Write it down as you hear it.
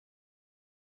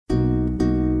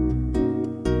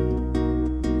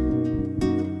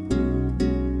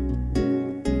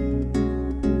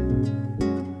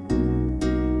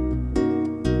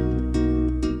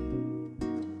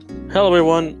Hello,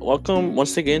 everyone. Welcome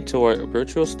once again to our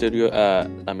virtual studio at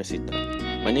La Mesita.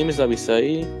 My name is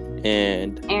Abisai,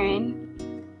 and Aaron.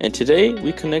 and today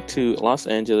we connect to Los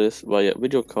Angeles via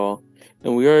video call,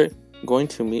 and we are going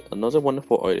to meet another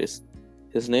wonderful artist.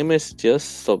 His name is Jess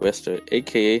Sylvester,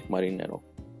 aka Marinero.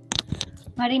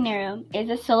 Marinero is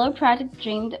a solo project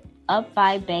dreamed up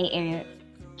by Bay Area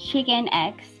Chicken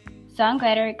X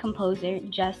songwriter-composer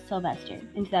Jess Sylvester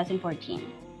in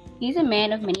 2014. He's a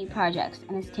man of many projects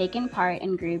and has taken part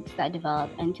in groups that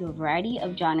develop into a variety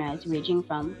of genres ranging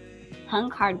from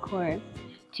punk hardcore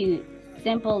to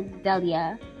simple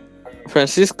delia.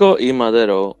 Francisco Y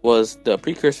Madero was the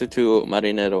precursor to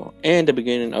Marinero and the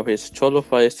beginning of his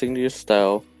Cholofy signature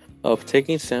style of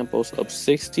taking samples of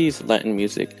 60s Latin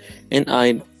music and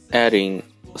adding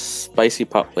spicy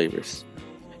pop flavors.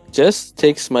 Jess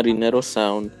takes Marinero's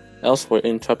sound elsewhere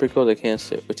in Tropical de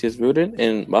Cancer, which is rooted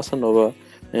in bossa nova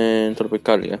and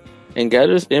tropicalia, and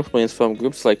gathers influence from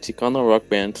groups like Chicano rock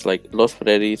bands like Los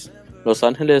Freddy's, Los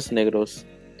Angeles Negros,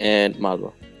 and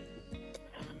Malo.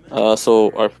 So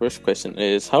our first question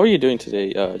is, how are you doing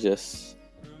today, Jess?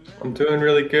 I'm doing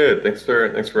really good. Thanks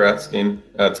for asking.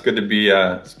 It's good to be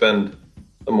spend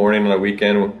the morning on a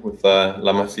weekend with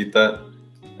La Mesita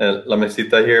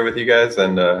here with you guys,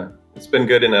 and it's been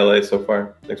good in LA so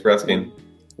far. Thanks for asking.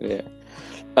 Yeah.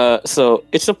 So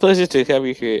it's a pleasure to have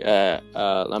you here at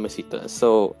La Mesita.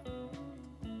 So,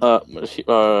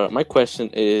 my question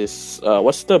is,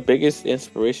 what's the biggest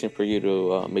inspiration for you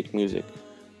to make music?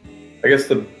 I guess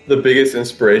the biggest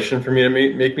inspiration for me to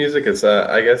make music is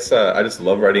I just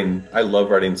love writing. I love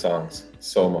writing songs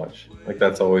so much. Like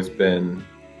that's always been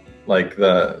like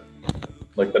the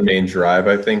main drive,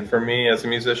 I think, for me as a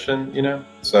musician.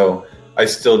 So I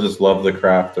still just love the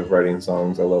craft of writing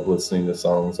songs. I love listening to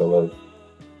songs. I love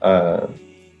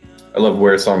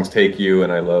where songs take you,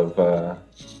 and I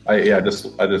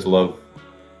just love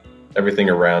everything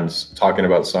around talking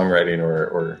about songwriting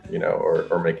or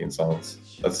making songs.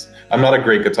 I'm not a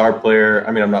great guitar player.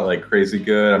 I mean, I'm not like crazy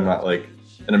good. I'm not like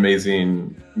an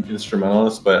amazing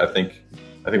instrumentalist, but I think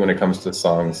when it comes to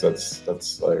songs,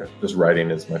 that's like just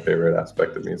writing is my favorite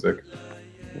aspect of music.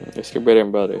 It's your brother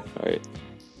and brother, all right.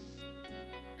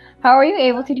 How are you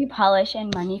able to polish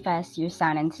and manifest your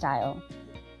sound and style?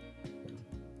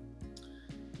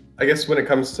 I guess when it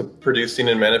comes to producing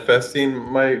and manifesting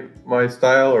my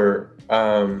style, or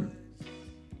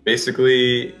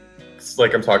basically, it's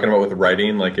like I'm talking about with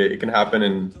writing. Like it can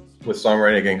happen with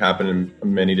songwriting. It can happen in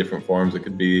many different forms. It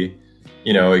could be,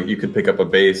 you could pick up a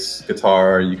bass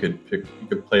guitar. You could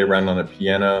play around on a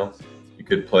piano. You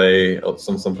could play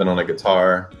something on a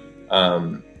guitar.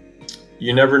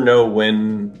 You never know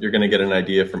when you're going to get an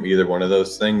idea from either one of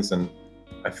those things, and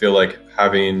I feel like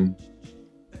having,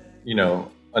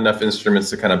 enough instruments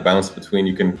to kind of bounce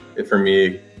between, for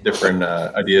me, different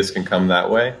ideas can come that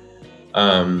way.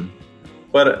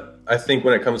 But I think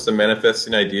when it comes to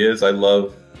manifesting ideas, I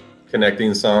love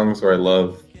connecting songs, or I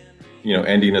love,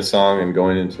 ending a song and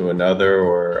going into another,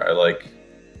 or I like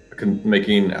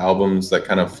making albums that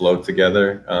kind of flow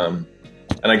together.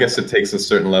 And I guess it takes a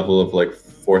certain level of like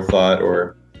forethought,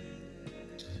 or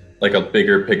like a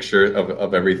bigger picture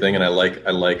of everything. And I like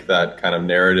that kind of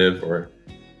narrative,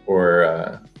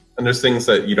 and there's things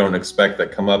that you don't expect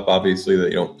that come up, obviously, that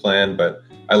you don't plan, but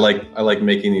I like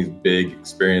making these big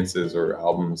experiences or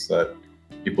albums that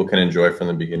people can enjoy from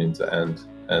the beginning to end.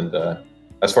 And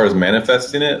as far as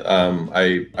manifesting it,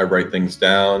 I write things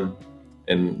down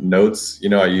in notes.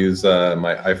 I use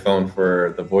my iPhone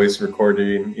for the voice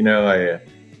recording.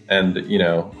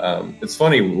 It's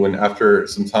funny when after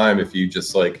some time, if you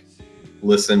just like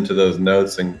listen to those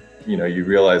notes and you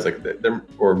realize like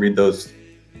or read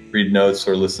notes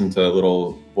or listen to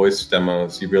little voice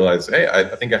demos, you realize, hey, I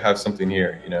think I have something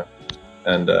here,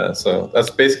 and so that's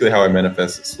basically how I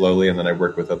manifest it slowly, and then I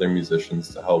work with other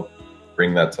musicians to help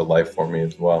bring that to life for me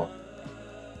as well.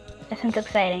 That sounds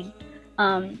exciting.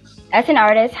 As an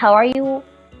artist, how are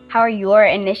your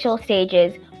initial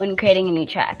stages when creating a new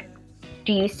track?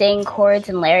 Do you sing chords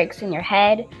and lyrics in your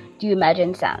head? Do you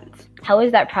imagine sounds? How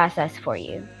is that process for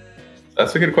you?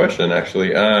 That's a good question,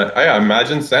 actually. I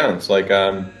imagine sounds. Like,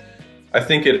 I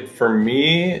think for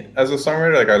me as a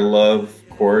songwriter, like I love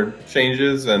chord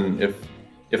changes, and if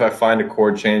I find a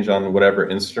chord change on whatever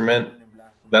instrument,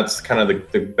 that's kind of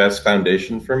the best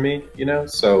foundation for me,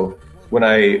 So when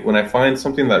I find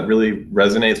something that really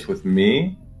resonates with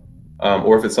me,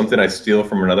 or if it's something I steal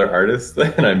from another artist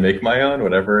and I make my own,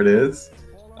 whatever it is,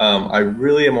 I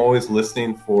really am always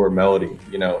listening for melody,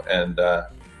 and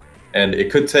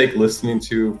it could take listening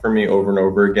to for me over and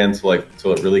over again till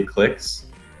it really clicks.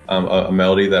 A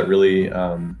melody that really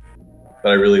that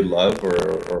I really love,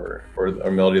 or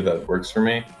a melody that works for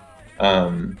me.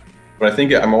 But I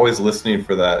think I'm always listening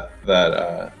for that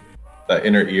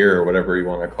inner ear, or whatever you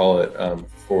want to call it,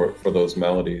 for those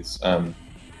melodies.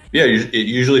 Yeah, it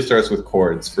usually starts with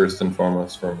chords first and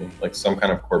foremost for me, like some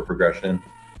kind of chord progression,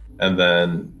 and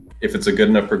then if it's a good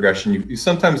enough progression, you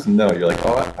sometimes know, you're like,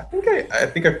 oh, I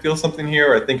think I feel something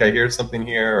here, or I think I hear something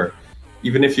here, or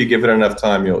even if you give it enough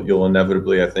time, you'll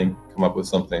inevitably, I think, come up with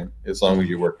something as long as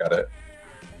you work at it.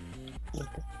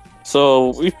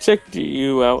 So we checked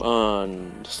you out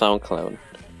on SoundCloud,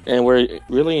 and we're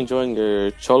really enjoying your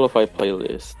Cholofy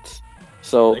playlists.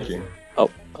 So, Thank you. oh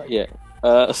yeah.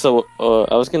 So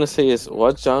I was gonna say is,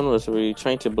 what genres were you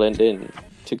trying to blend in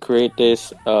to create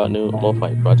this new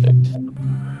lo-fi project?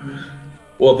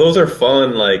 Well, those are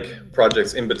fun, like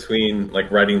projects in between, like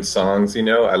writing songs.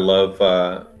 I love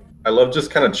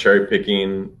just kind of cherry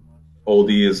picking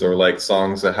oldies, or like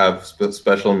songs that have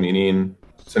special meaning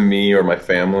to me or my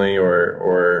family,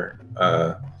 or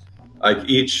like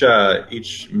each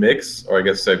mix, or I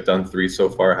guess I've done 3 so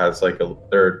far, has like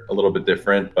they're a little bit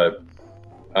different, but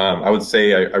I would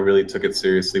say I really took it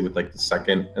seriously with like the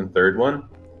second and third one,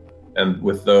 and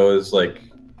with those, like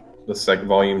the second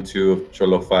volume 2 of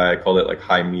Cholofy, I called it like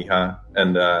Hi Mija,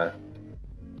 and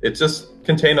it just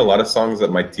contained a lot of songs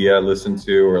that my tia listened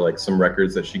to, or like some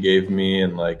records that she gave me,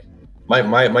 and like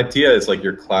my tia is like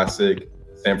your classic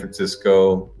San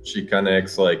Francisco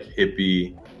Chicanx, like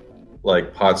hippie,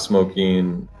 like pot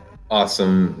smoking,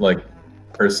 awesome like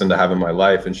person to have in my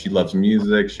life, and she loves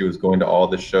music. She was going to all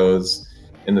the shows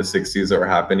in the 60s that were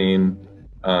happening.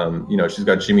 She's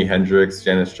got Jimi Hendrix,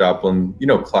 Janis Joplin,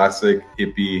 classic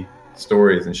hippie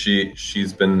stories, and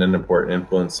she's been an important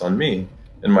influence on me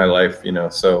in my life.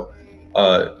 So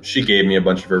she gave me a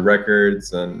bunch of her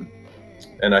records, and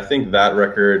I think that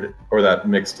record, or that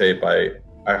mixtape,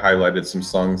 I highlighted some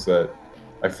songs that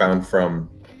I found from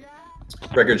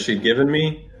records she'd given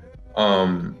me,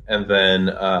 and then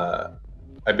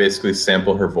I basically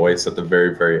sample her voice at the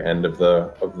very, very end of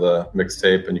the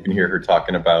mixtape, and you can hear her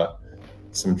talking about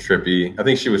some trippy. I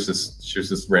think she was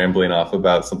just rambling off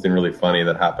about something really funny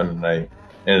that happened, and I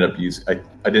ended up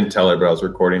I didn't tell her, but I was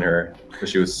recording her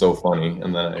because she was so funny,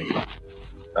 and then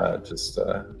I just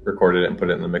recorded it and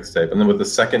put it in the mixtape. And then with the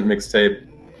second mixtape,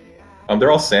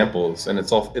 they're all samples, and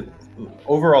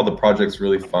overall the project's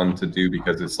really fun to do,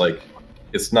 because it's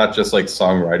not just like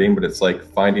songwriting, but it's like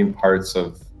finding parts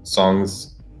of songs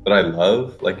that I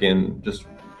love, like in just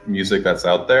music that's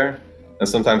out there. And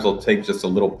sometimes I'll take just a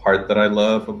little part that I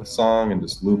love of a song and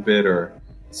just loop it, or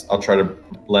I'll try to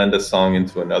blend a song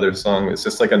into another song. It's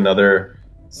just like another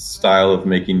style of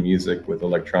making music with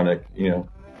electronic,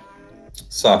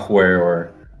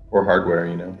 software or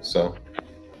hardware, So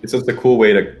it's just a cool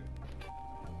way to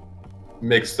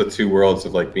mix the two worlds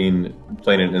of like playing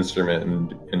an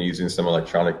instrument and using some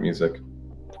electronic music.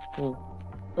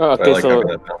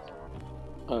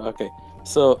 Okay,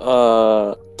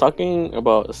 so talking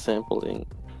about sampling,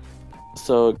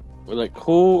 so like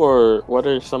who or what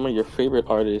are some of your favorite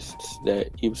artists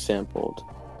that you've sampled?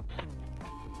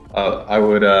 I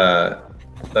would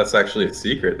that's actually a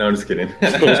secret. No, I'm just kidding.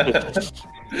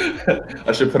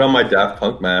 I should put on my Daft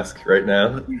Punk mask right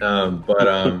now. But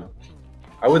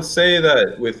I would say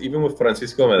that even with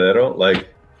Francisco Madero, like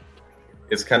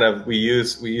it's kind of, we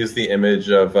use the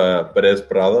image of Perez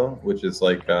Prado, which is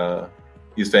like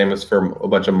he's famous for a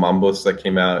bunch of mambos that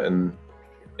came out in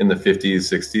the 50s,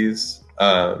 60s.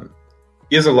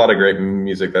 He has a lot of great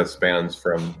music that spans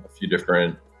from a few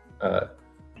different.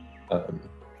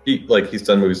 He's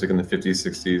done music in the 50s,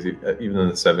 60s, even in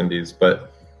the 70s.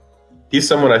 But he's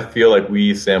someone I feel like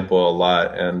we sample a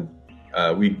lot, and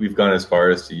we've gone as far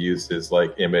as to use his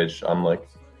like image on like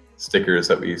stickers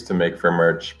that we used to make for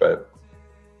merch. But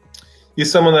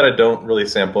he's someone that I don't really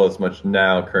sample as much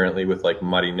now currently with like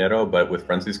Marinero, but with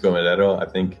Francisco Madero, I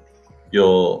think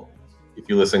if you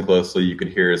listen closely, you could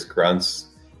hear his grunts.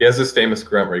 He has this famous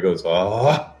grunt where he goes,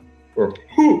 ah, or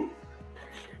whoo.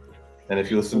 And if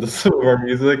you listen to some of our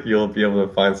music, you'll be able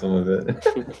to find some of it.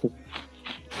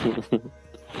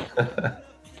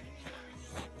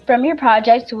 From your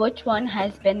projects, which one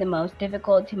has been the most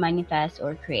difficult to manifest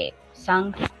or create?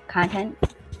 Song content?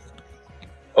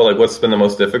 Oh, like what's been the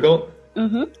most difficult?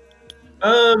 Mm-hmm.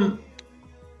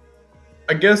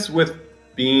 I guess with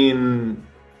being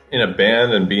in a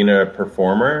band and being a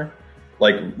performer,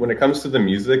 like when it comes to the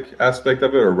music aspect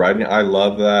of it or writing, I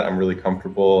love that. I'm really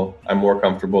comfortable. I'm more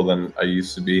comfortable than I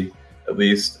used to be, at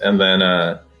least. And then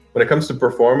when it comes to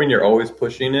performing, you're always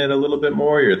pushing it a little bit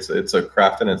more. It's a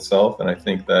craft in itself. And I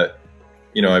think that,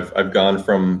 I've gone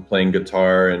from playing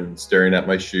guitar and staring at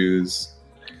my shoes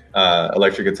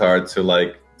electric guitar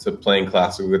to playing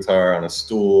classical guitar on a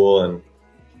stool,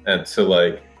 and to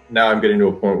like now I'm getting to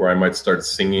a point where I might start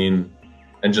singing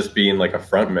and just being like a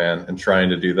front man and trying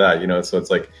to do that, you know. So it's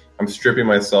like I'm stripping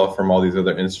myself from all these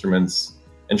other instruments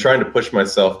and trying to push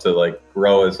myself to like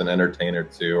grow as an entertainer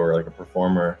too, or like a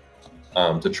performer,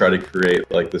 to try to create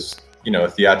like this, you know, a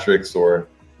theatrics or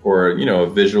you know, a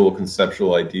visual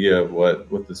conceptual idea of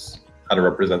what this, how to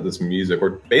represent this music,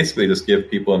 or basically just give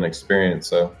people an experience.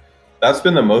 So that's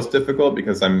been the most difficult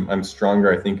because I'm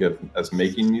stronger, I think, as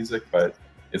making music, but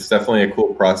it's definitely a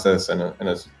cool process,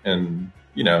 and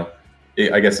you know,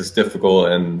 I guess it's difficult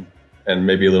and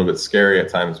maybe a little bit scary at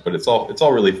times, but it's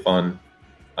all really fun,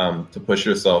 to push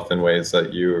yourself in ways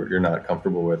that you're not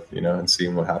comfortable with, you know, and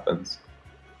seeing what happens.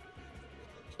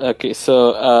 Okay,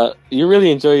 so you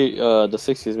really enjoy the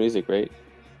 '60s music, right?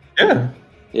 Yeah.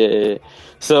 Yeah.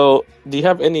 So, do you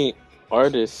have any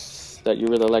artists that you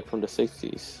really like from the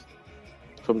 '60s,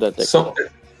 from that decade? So,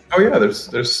 oh yeah,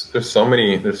 there's so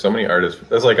many artists.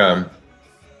 There's like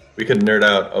we could nerd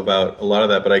out about a lot of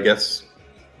that, but I guess,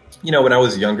 you know, when I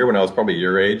was younger, when I was probably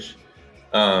your age,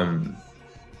 um,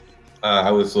 I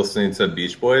was listening to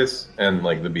Beach Boys and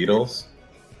like the Beatles,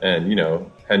 and you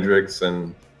know, Hendrix,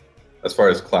 and as far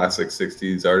as classic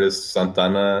 '60s artists,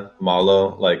 Santana,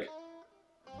 Malo, like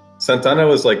Santana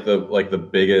was like the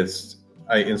biggest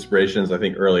inspirations, I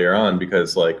think, earlier on,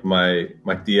 because like my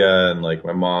tia and like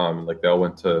my mom, like they all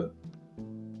went to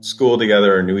school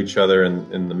together or knew each other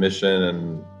in the mission,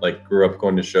 and like grew up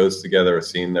going to shows together or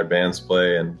seeing their bands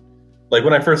play. And like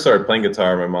when I first started playing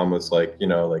guitar, my mom was like, you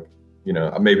know,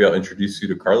 maybe I'll introduce you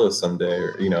to Carlos someday,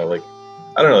 or you know, like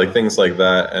I don't know, like things like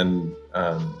that. And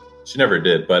she never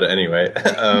did, but anyway,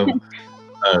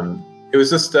 it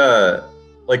was just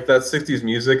like that '60s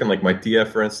music, and like my tia,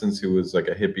 for instance, who was like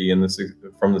a hippie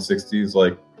from the '60s,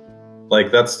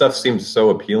 like that stuff seemed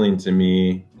so appealing to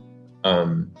me,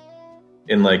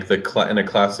 in like in a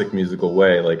classic musical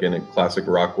way, like in a classic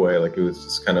rock way. Like it was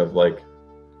just kind of like,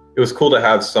 it was cool to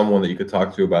have someone that you could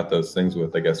talk to about those things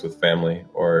with, I guess, with family,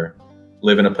 or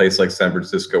live in a place like San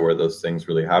Francisco where those things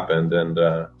really happened. And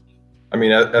I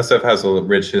mean, SF has a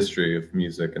rich history of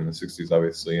music in the '60s,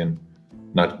 obviously, and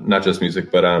not just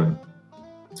music, but I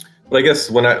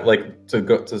guess when I like to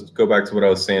go back to what I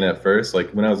was saying at first, like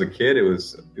when I was a kid, it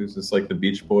was just like the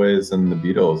Beach Boys and the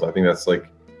Beatles. I think that's like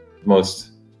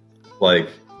most like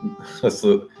it's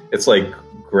like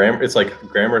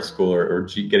grammar school, or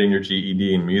getting your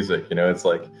GED in music. You know, it's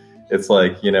like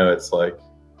you know, it's like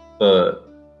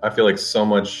I feel like so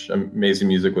much amazing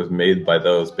music was made by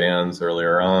those bands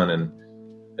earlier on, and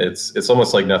it's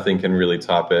almost like nothing can really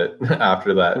top it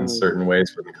after that in certain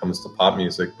ways when it comes to pop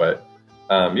music. But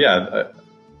yeah,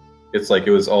 it's like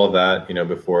it was all of that, you know,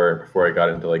 before I got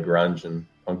into like grunge and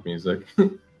punk music.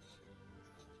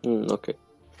 Okay.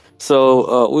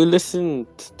 So we listened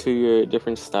to your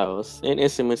different styles and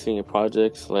instruments in your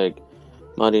projects, like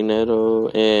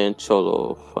Marinero and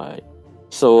Cholo Fi.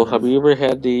 So have you ever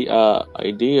had the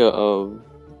idea of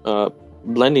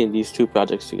blending these two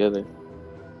projects together?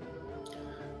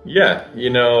 Yeah,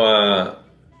 you know,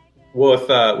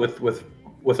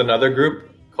 with another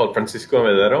group called Francisco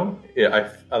Medero,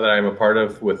 that I'm a part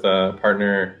of, with a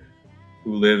partner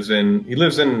who lives in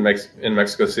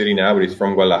Mexico City now, but he's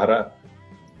from Guadalajara,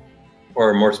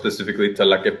 or more specifically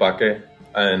Tlaquepaque.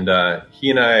 And he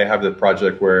and I have the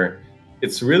project where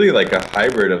it's really like a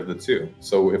hybrid of the two.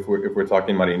 So if we're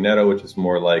talking Marinero, which is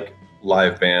more like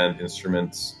live band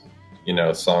instruments, you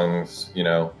know, songs, you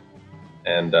know,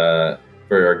 and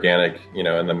very organic, you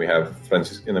know, and then we have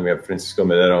Francisco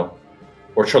Medero,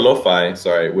 or Cholo-Fi,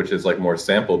 sorry, which is like more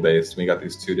sample based. We got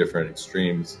these two different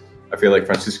extremes. I feel like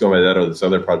Francisco Medero, this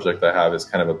other project I have, is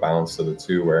kind of a balance of the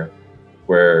two, where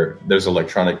there's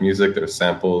electronic music, there's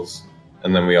samples,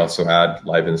 and then we also add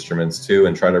live instruments too,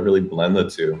 and try to really blend the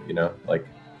two, you know, like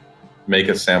make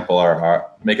a sample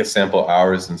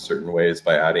ours in certain ways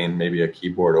by adding maybe a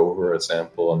keyboard over a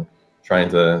sample, and trying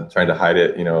to hide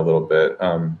it, you know, a little bit.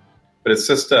 But it's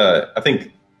just I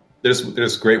think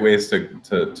there's great ways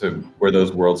to where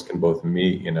those worlds can both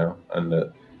meet, you know, and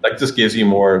that just gives you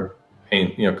more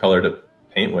paint, you know, color to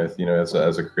paint with, you know, as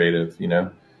a creative, you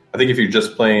know. I think if you're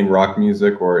just playing rock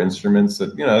music or instruments,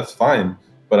 that, you know, that's fine.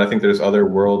 But I think there's other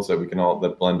worlds that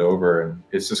that blend over, and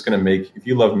it's just going to make, if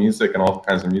you love music and all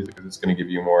kinds of music, it's going to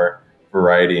give you more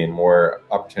variety and more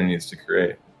opportunities to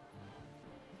create.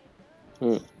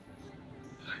 Out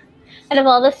of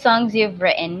all the songs you've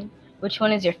written, which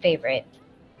one is your favorite?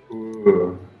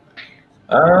 Ooh.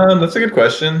 That's a good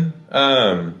question.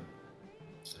 I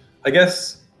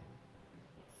guess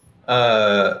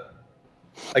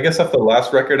I guess off the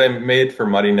last record I made for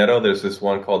Marinero, there's this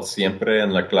one called Siempre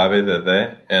en la clave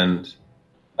de, and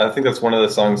I think that's one of the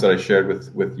songs that I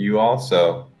shared with you all.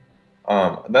 So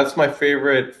that's my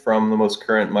favorite from the most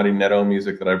current Marinero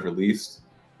music that I've released.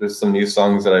 There's some new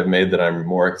songs that I've made that I'm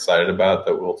more excited about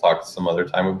that we'll talk some other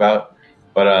time about.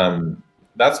 But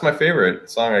that's my favorite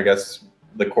song, I guess.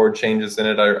 The chord changes in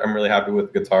it, I'm really happy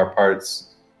with guitar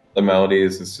parts, the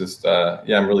melodies. It's just,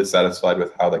 I'm really satisfied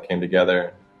with how that came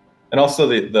together. And also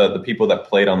the people that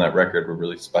played on that record were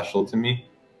really special to me.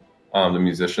 The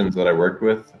musicians that I worked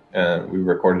with, and we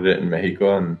recorded it in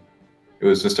Mexico, and it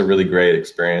was just a really great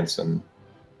experience. And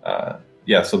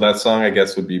so that song, I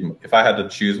guess, would be, if I had to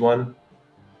choose one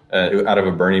out of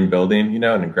a burning building,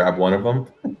 and grab one of them,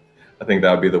 I think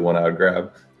that would be the one I would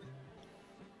grab.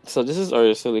 So this is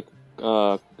our silly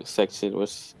section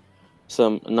with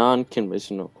some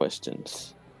non-conventional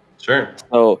questions. Sure.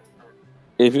 So,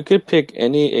 if you could pick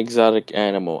any exotic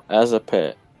animal as a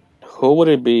pet, who would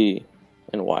it be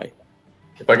and why?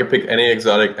 If I could pick any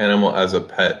exotic animal as a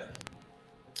pet,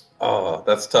 oh,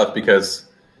 that's tough because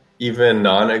even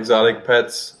non-exotic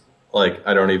pets, like,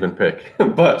 I don't even pick.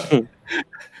 But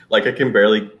like, I can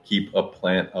barely keep a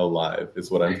plant alive is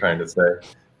what I'm trying to say.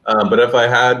 But if I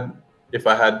had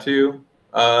to,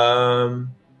 I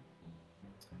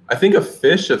think a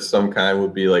fish of some kind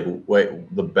would be like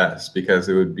the best, because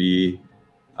it would be,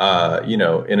 I'd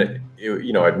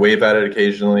wave at it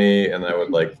occasionally, and I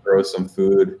would like throw some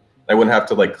food. I wouldn't have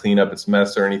to like clean up its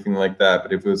mess or anything like that.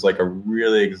 But if it was like a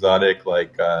really exotic,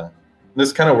 like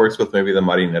this kind of works with maybe the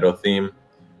Marinero theme.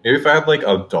 Maybe if I had like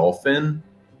a dolphin,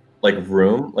 like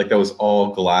room, like that was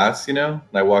all glass, and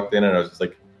I walked in and I was just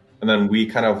like, and then we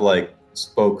kind of like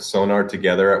spoke sonar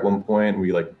together at one point.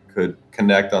 We like could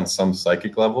connect on some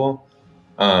psychic level.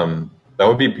 That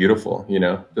would be beautiful,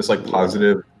 just like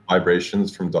positive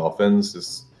vibrations from dolphins,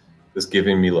 just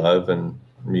giving me love and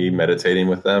me meditating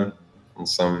with them on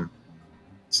some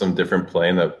different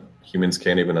plane that humans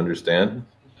can't even understand.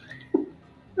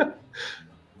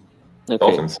 Okay.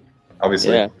 Dolphins,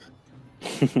 obviously.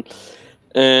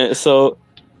 Yeah. So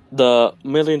the $1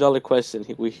 million question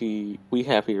we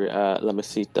have here at La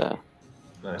Mesita.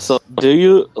 Nice. So, do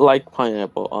you like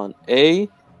pineapple on A,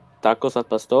 tacos al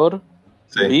pastor,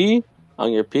 Sí. B,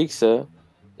 on your pizza,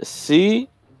 C,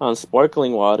 on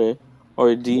sparkling water,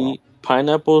 or D,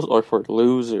 pineapples are for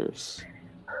losers?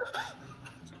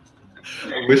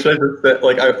 I wish I just said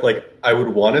I would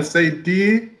want to say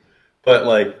D, but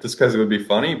like just because it would be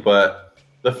funny. But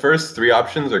the first three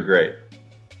options are great,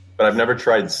 but I've never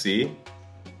tried C.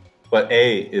 But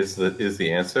A is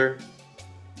the answer.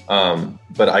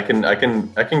 But I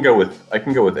can go with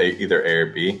either A or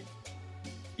B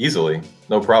easily,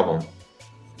 no problem.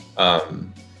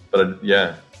 But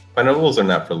pineapples are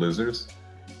not for losers.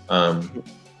 But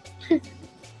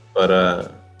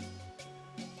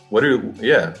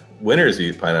winners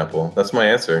eat pineapple. That's my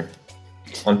answer.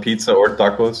 On pizza or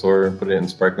tacos, or put it in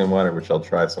sparkling water, which I'll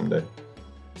try someday.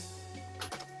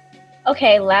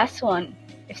 Okay, last one.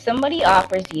 If somebody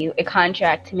offers you a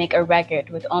contract to make a record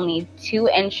with only 2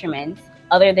 instruments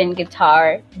other than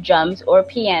guitar, drums, or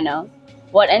piano,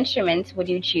 what instruments would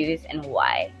you choose and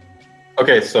why?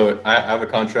 Okay, so I have a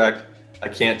contract. I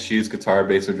can't choose guitar,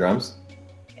 bass, or drums.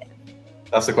 Okay.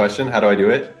 That's the question. How do I do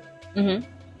it? Mm-hmm.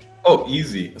 Oh,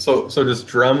 easy. So does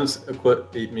drums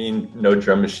mean no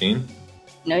drum machine?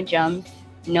 No drums,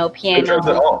 no piano. No drums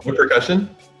at all. No percussion?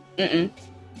 Mm-mm.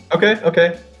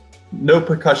 Okay. No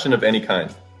percussion of any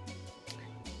kind.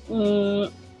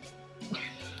 I'm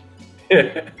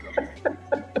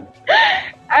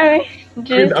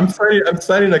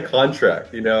signing a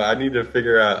contract. I need to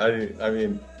figure out.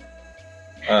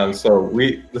 So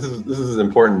this is an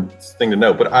important thing to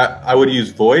know. But I would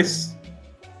use voice,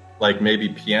 like maybe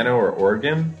piano or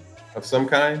organ of some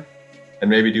kind, and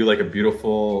maybe do like a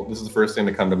beautiful. This is the first thing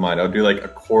to come to mind. I would do like a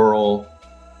choral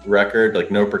record,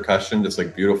 like no percussion, just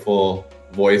like beautiful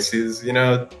voices.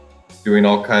 Doing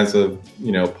all kinds of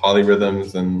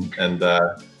polyrhythms and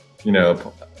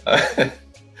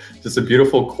just a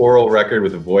beautiful choral record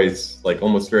with a voice, like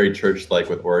almost very church-like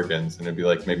with organs, and it'd be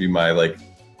like maybe my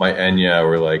Enya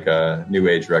or like a New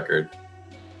Age record.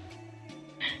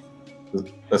 Does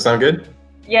that sound good?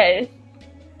 Yes.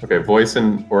 Okay, voice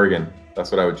and organ.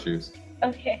 That's what I would choose.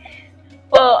 Okay.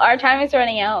 Well, our time is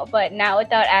running out, but not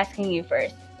without asking you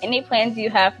first. Any plans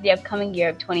you have for the upcoming year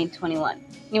of 2021?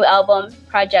 New album,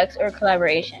 projects, or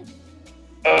collaboration?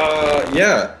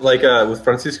 With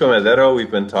Francisco Madero, we've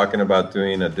been talking about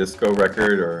doing a disco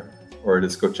record or a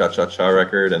disco cha-cha-cha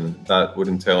record, and that would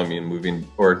entail me moving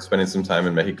or spending some time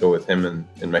in Mexico with him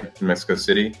in Mexico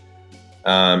City.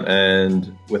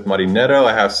 And with Marinero,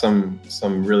 I have some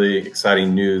really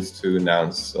exciting news to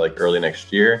announce like early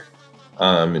next year,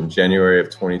 in January of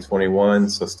 2021.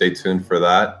 So stay tuned for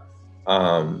that.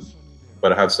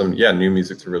 But I have some new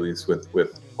music to release with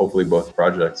hopefully both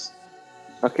projects.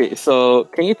 Okay, so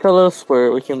can you tell us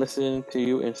where we can listen to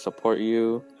you and support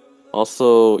you?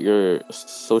 Also, your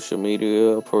social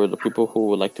media for the people who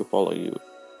would like to follow you.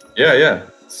 Yeah.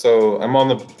 So I'm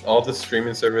on all the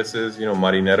streaming services.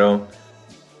 Marinero.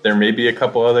 There may be a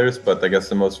couple others, but I guess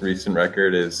the most recent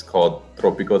record is called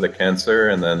Tropico de Cancer,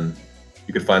 and then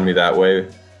you can find me that way.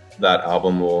 That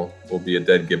album will be a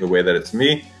dead giveaway that it's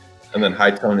me. And then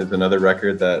High Tone is another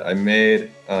record that I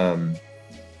made.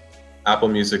 Apple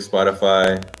Music,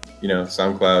 Spotify,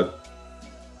 SoundCloud.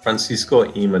 Francisco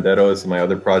y Madero is my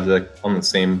other project on the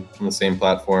same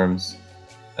platforms.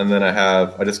 And then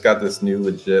I just got this new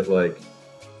legit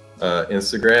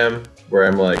Instagram where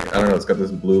I'm like, I don't know, it's got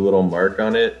this blue little mark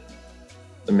on it.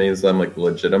 That means I'm like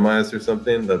legitimized or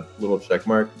something, the little check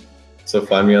mark. So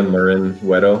find me on Marin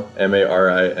Guero,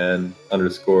 MARIN_GUERO.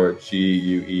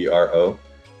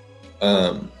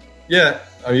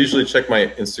 I usually check my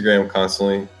Instagram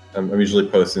constantly. I'm usually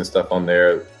posting stuff on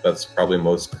there that's probably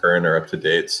most current or up to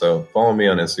date. So follow me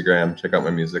on Instagram, check out my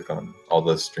music on all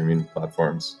the streaming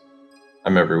platforms.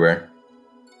 I'm everywhere.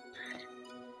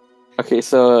 Okay,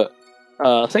 so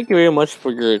thank you very much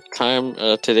for your time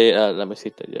today at La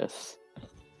Mesita. Yes.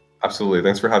 Absolutely.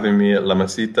 Thanks for having me at La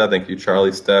Mesita. Thank you,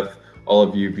 Charlie, Steph, all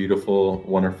of you beautiful,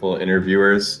 wonderful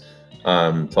interviewers.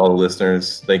 To all the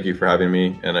listeners, thank you for having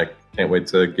me. And I can't wait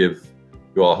to give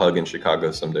you all a hug in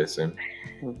Chicago someday soon.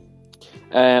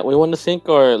 We want to thank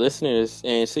our listeners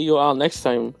and see you all next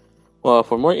time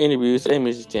for more interviews and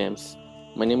music jams.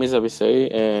 My name is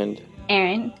Abisai and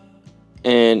Aaron.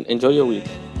 And enjoy your week.